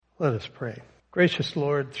Let us pray. Gracious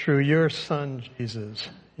Lord, through your Son, Jesus,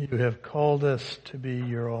 you have called us to be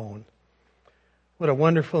your own. What a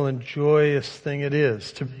wonderful and joyous thing it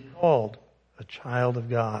is to be called a child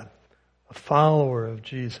of God, a follower of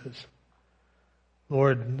Jesus.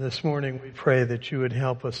 Lord, this morning we pray that you would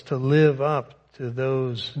help us to live up to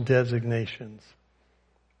those designations.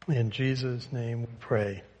 In Jesus' name we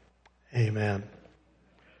pray. Amen.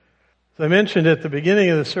 As I mentioned at the beginning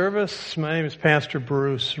of the service, my name is Pastor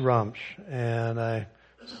Bruce Rumsch, and I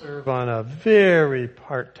serve on a very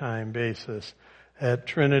part-time basis at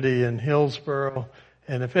Trinity in Hillsboro.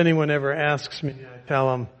 And if anyone ever asks me, I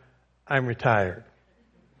tell them I'm retired.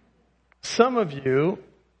 Some of you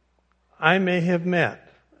I may have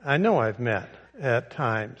met. I know I've met at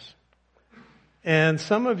times. And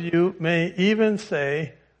some of you may even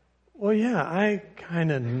say, well, yeah, I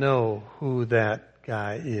kind of know who that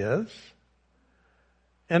guy is.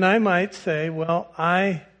 And I might say, well,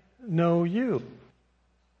 I know you.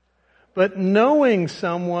 But knowing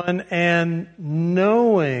someone and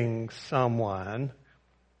knowing someone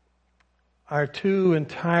are two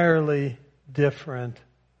entirely different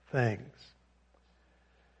things.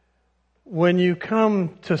 When you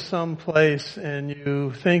come to some place and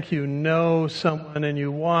you think you know someone and you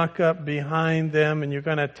walk up behind them and you're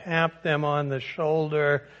going to tap them on the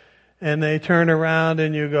shoulder and they turn around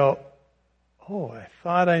and you go, oh, I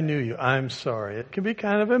thought I knew you. I'm sorry. It can be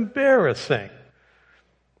kind of embarrassing.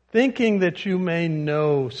 Thinking that you may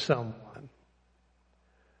know someone.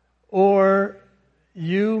 Or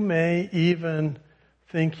you may even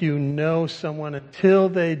think you know someone until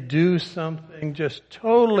they do something just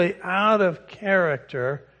totally out of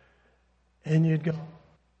character, and you'd go,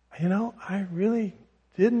 you know, I really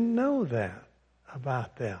didn't know that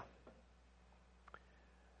about them.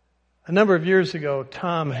 A number of years ago,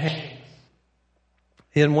 Tom Hanks,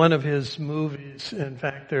 in one of his movies, in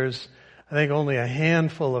fact, there's, I think, only a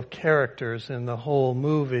handful of characters in the whole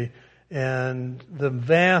movie, and the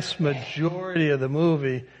vast majority of the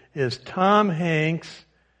movie is Tom Hanks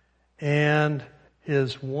and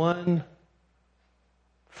his one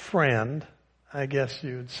friend, I guess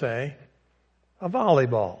you would say, a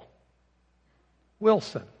volleyball,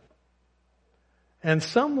 Wilson. And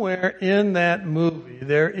somewhere in that movie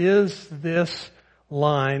there is this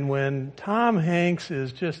line when Tom Hanks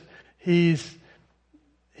is just, he's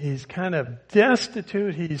kind of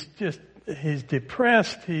destitute, he's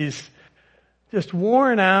depressed, he's just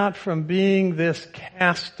worn out from being this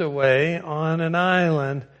castaway on an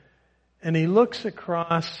island, and he looks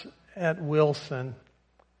across at Wilson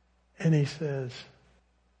and he says,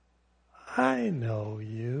 I know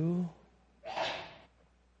you.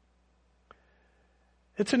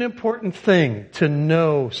 It's an important thing to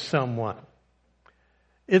know someone.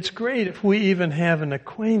 It's great if we even have an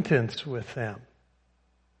acquaintance with them.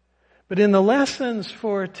 But in the lessons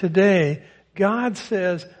for today, God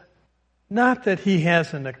says not that He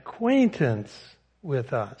has an acquaintance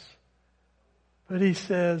with us, but He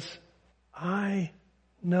says, I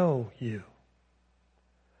know you.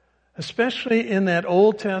 Especially in that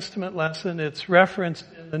Old Testament lesson, it's referenced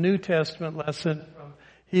in the New Testament lesson from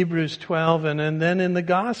Hebrews 12, and then in the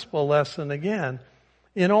Gospel lesson again.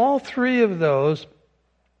 In all three of those,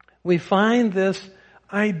 we find this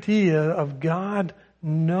idea of God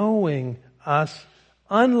knowing us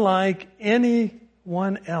unlike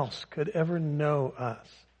anyone else could ever know us.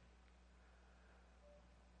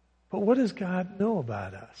 But what does God know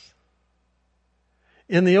about us?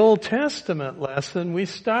 In the Old Testament lesson, we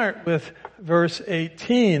start with verse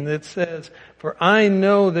 18 that says, for I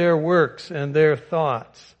know their works and their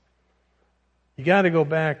thoughts. You got to go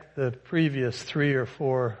back the previous 3 or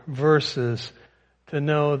 4 verses to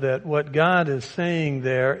know that what God is saying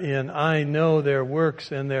there in I know their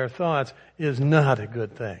works and their thoughts is not a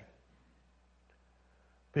good thing.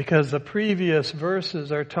 Because the previous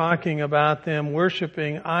verses are talking about them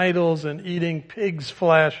worshiping idols and eating pig's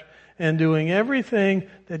flesh and doing everything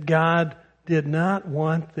that God did not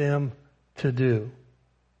want them to do.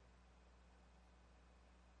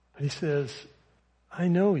 But He says, I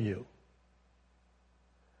know you.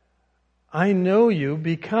 I know you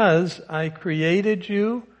because I created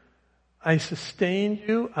you, I sustained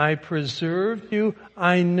you, I preserved you,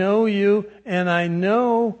 I know you, and I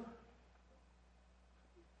know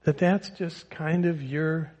that that's just kind of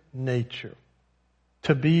your nature,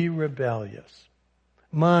 to be rebellious.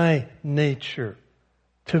 My nature,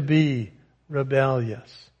 to be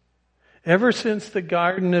rebellious. Ever since the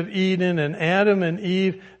Garden of Eden and Adam and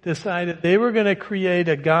Eve decided they were going to create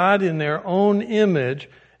a God in their own image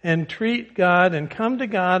and treat God and come to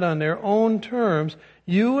God on their own terms,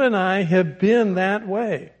 you and I have been that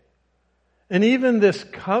way. And even this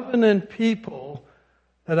covenant people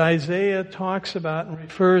that Isaiah talks about and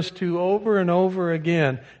refers to over and over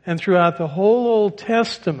again, and throughout the whole Old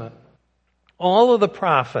Testament, all of the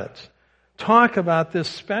prophets talk about this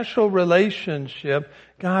special relationship.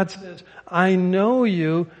 God says, I know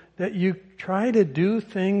you, that you try to do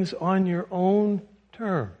things on your own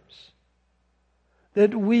terms.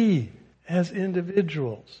 That we, as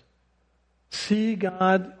individuals, see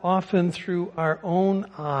God often through our own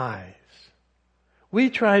eyes. We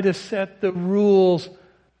try to set the rules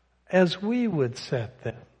as we would set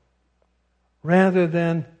them, rather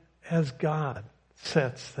than as God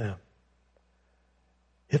sets them.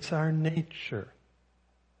 It's our nature.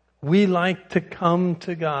 We like to come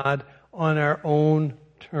to God on our own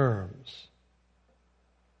terms.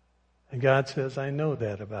 And God says, I know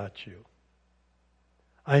that about you.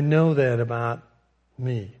 I know that about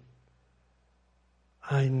me.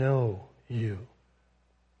 I know you.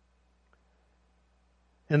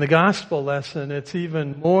 In the gospel lesson, it's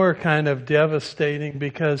even more kind of devastating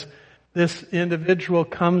because this individual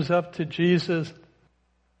comes up to Jesus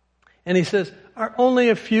and he says, are only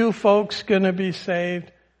a few folks going to be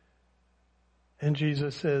saved? And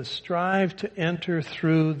Jesus says, strive to enter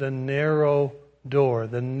through the narrow door,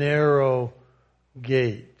 the narrow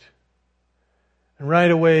gate. And right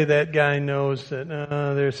away that guy knows that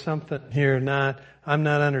there's something here I'm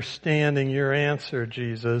not understanding your answer,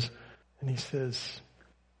 Jesus. And he says,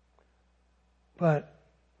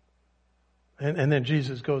 and then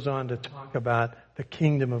Jesus goes on to talk about the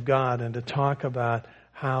kingdom of God and to talk about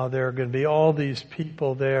how there are going to be all these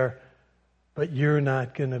people there, but you're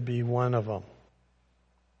not going to be one of them.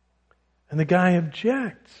 And the guy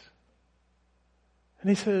objects. And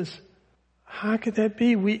he says, how could that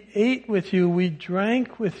be? We ate with you, we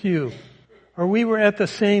drank with you, or we were at the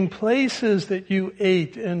same places that you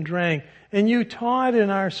ate and drank, and you taught in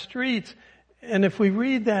our streets. And if we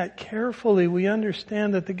read that carefully, we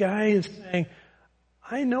understand that the guy is saying,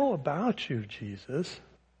 I know about you, Jesus.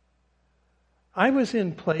 I was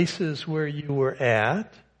in places where you were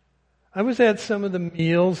at. I was at some of the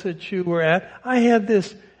meals that you were at. I had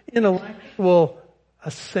this intellectual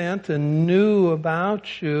assent and knew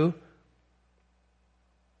about you,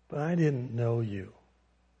 but I didn't know you.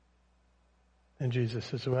 And Jesus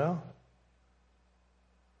says, well,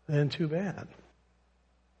 then too bad.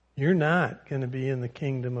 You're not going to be in the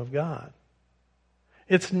kingdom of God.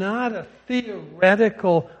 It's not a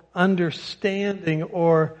theoretical understanding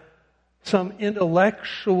or some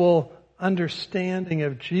intellectual understanding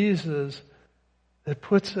of Jesus that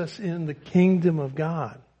puts us in the kingdom of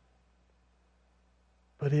God.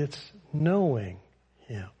 But it's knowing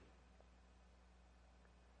Him.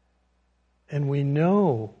 And we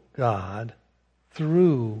know God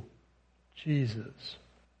through Jesus,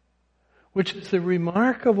 which is the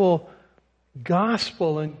remarkable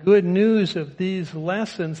gospel and good news of these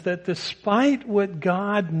lessons, that despite what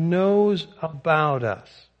God knows about us,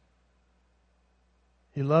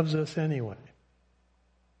 He loves us anyway.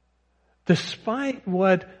 Despite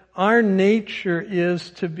what our nature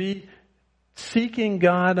is to be seeking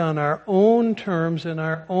God on our own terms and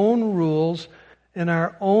our own rules in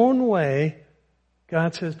our own way,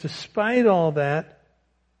 God says, despite all that,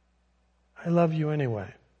 I love you anyway.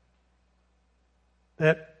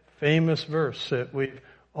 That famous verse that we've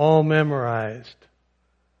all memorized,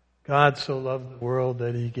 God so loved the world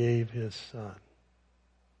that He gave His Son,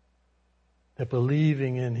 that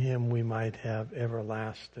believing in Him we might have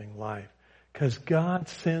everlasting life. Because God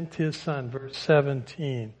sent His Son, verse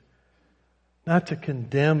 17, not to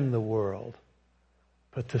condemn the world,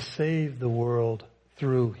 but to save the world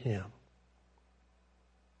through Him.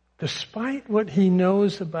 Despite what He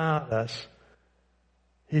knows about us,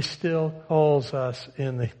 He still calls us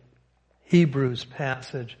in the Hebrews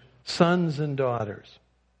passage sons and daughters.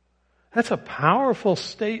 That's a powerful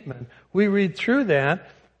statement. We read through that,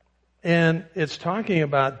 and it's talking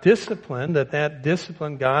about discipline, that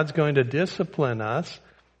discipline, God's going to discipline us,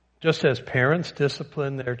 just as parents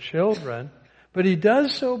discipline their children. But He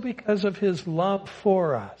does so because of His love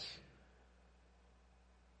for us.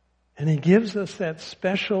 And He gives us that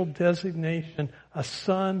special designation, a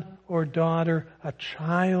son or daughter, a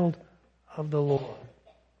child of the Lord.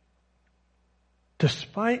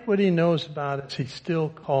 Despite what He knows about us, He still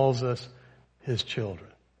calls us His children.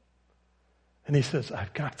 And He says,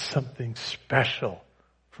 I've got something special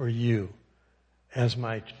for you as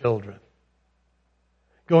my children.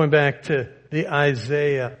 Going back to the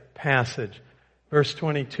Isaiah passage, verse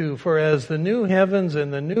 22, for as the new heavens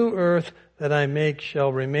and the new earth that I make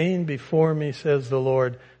shall remain before me, says the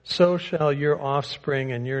Lord, so shall your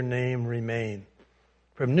offspring and your name remain.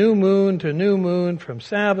 From new moon to new moon, from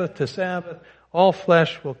Sabbath to Sabbath, all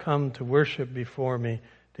flesh will come to worship before me,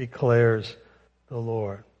 declares the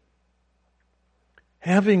Lord.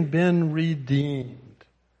 Having been redeemed,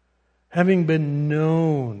 having been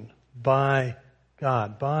known by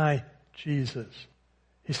God, by Jesus,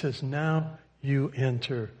 he says, now you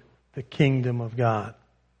enter the kingdom of God.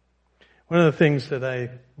 One of the things that I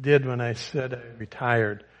did when I said I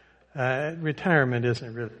retired, retirement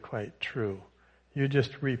isn't really quite true. You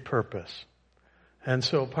just repurpose. And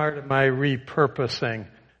so part of my repurposing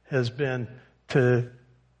has been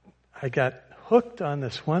I got hooked on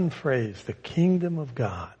this one phrase, the kingdom of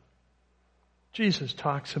God. Jesus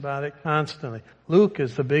talks about it constantly. Luke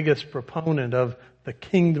is the biggest proponent of the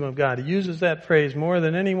kingdom of God. He uses that phrase more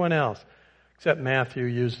than anyone else, except Matthew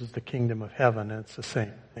uses the kingdom of heaven, and it's the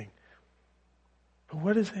same thing. But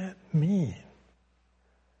what does that mean?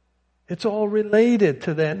 It's all related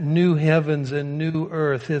to that new heavens and new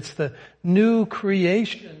earth. It's the new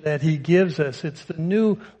creation that he gives us. It's the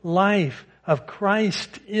new life of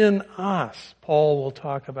Christ in us, Paul will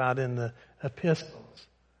talk about in the epistles.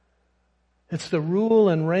 It's the rule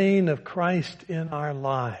and reign of Christ in our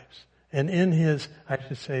lives. And in his, I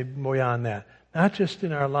should say beyond that, not just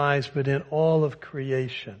in our lives, but in all of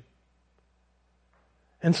creation.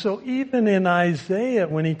 And so even in Isaiah,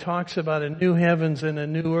 when he talks about a new heavens and a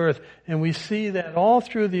new earth, and we see that all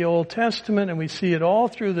through the Old Testament, and we see it all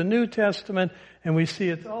through the New Testament, and we see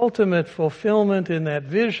its ultimate fulfillment in that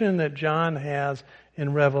vision that John has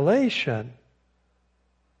in Revelation.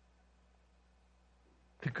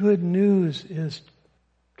 The good news is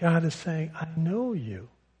God is saying, I know you,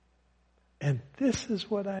 and this is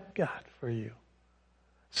what I've got for you.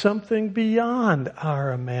 Something beyond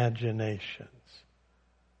our imaginations.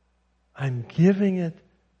 I'm giving it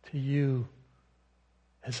to you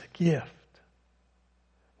as a gift.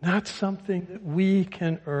 Not something that we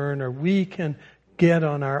can earn or we can get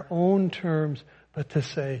on our own terms, but to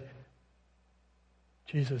say,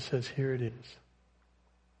 Jesus says, here it is.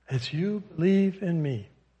 As you believe in me,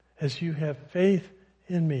 as you have faith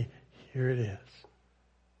in me, here it is.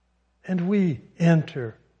 And we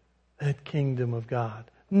enter that kingdom of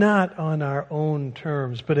God, not on our own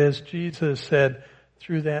terms, but as Jesus said,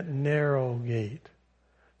 through that narrow gate,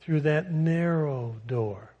 through that narrow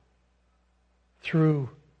door, through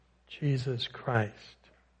Jesus Christ.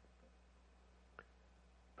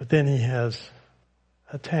 But then he has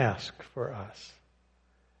a task for us.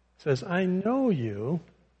 He says, I know you,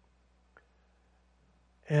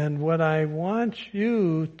 and what I want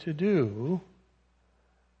you to do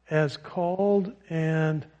as called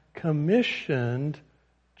and commissioned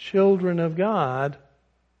children of God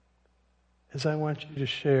is I want you to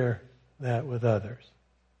share that with others.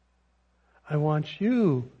 I want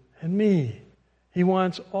you and me. He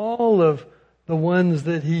wants all of the ones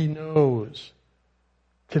that he knows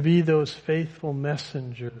to be those faithful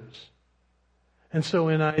messengers. And so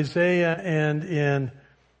in Isaiah and in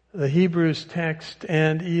the Hebrews text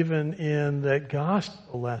and even in that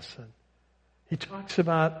gospel lesson, he talks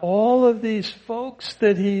about all of these folks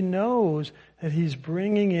that he knows that he's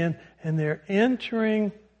bringing in, and they're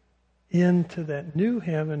entering into that new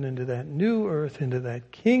heaven, into that new earth, into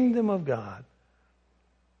that kingdom of God.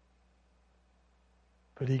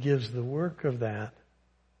 But he gives the work of that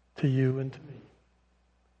to you and to me.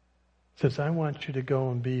 He says, I want you to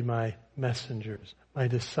go and be my messengers, my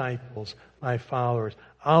disciples, my followers.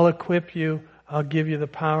 I'll equip you. I'll give you the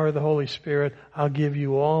power of the Holy Spirit. I'll give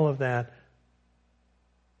you all of that.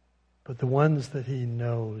 But the ones that he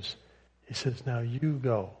knows, he says, now you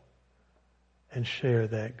go and share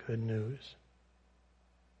that good news.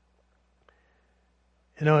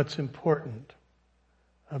 You know, it's important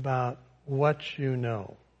about what you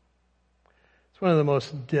know. It's one of the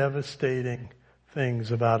most devastating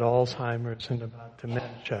things about Alzheimer's and about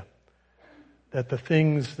dementia, that the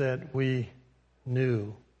things that we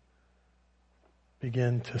knew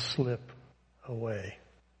begin to slip away.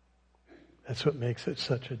 That's what makes it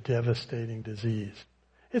such a devastating disease.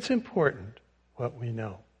 It's important what we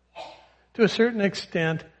know. To a certain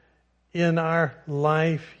extent, in our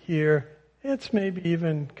life here, it's maybe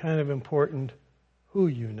even kind of important who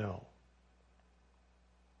you know.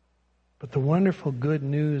 But the wonderful good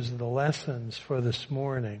news of the lessons for this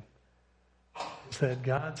morning is that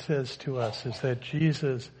God says to us, is that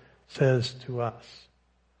Jesus says to us,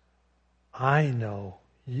 I know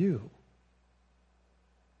you.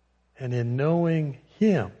 And in knowing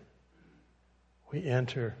him, we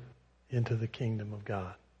enter into the kingdom of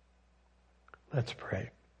God. Let's pray.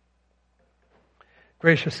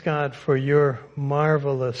 Gracious God, for your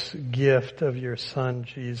marvelous gift of your Son,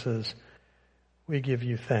 Jesus, we give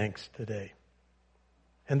you thanks today.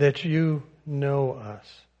 and that you know us,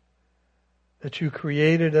 that you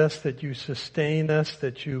created us, that you sustain us,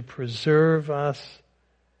 that you preserve us,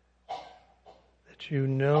 that you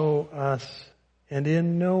know us, and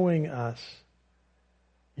in knowing us,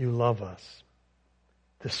 you love us,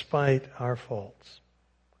 despite our faults.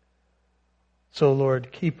 So,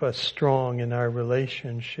 Lord, keep us strong in our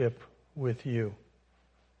relationship with you.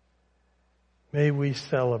 May we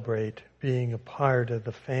celebrate being a part of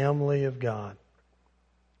the family of God,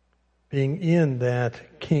 being in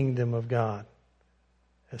that kingdom of God,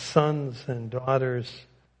 as sons and daughters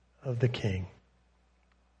of the King.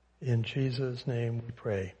 In Jesus' name we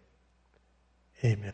pray. Amen.